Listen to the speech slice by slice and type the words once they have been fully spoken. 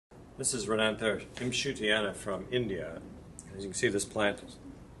This is Renanthera imschootiana from India. As you can see, this plant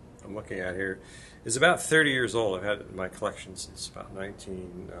I'm looking at here is about 30 years old. I've had it in my collection since about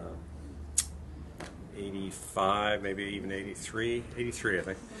 1985, maybe even 83 I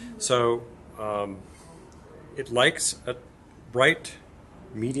think. So it likes a bright,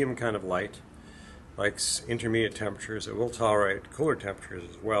 medium kind of light, likes intermediate temperatures. It will tolerate cooler temperatures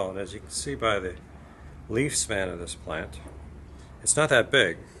as well. And as you can see by the leaf span of this plant, it's not that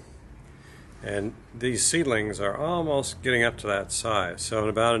big. And these seedlings are almost getting up to that size. So in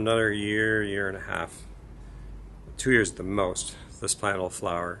about another year, year and a half, 2 years at the most, this plant will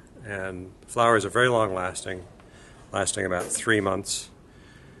flower. And the flowers are very long lasting about 3 months.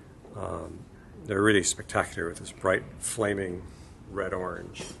 They're really spectacular with this bright, flaming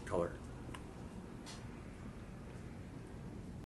red-orange color.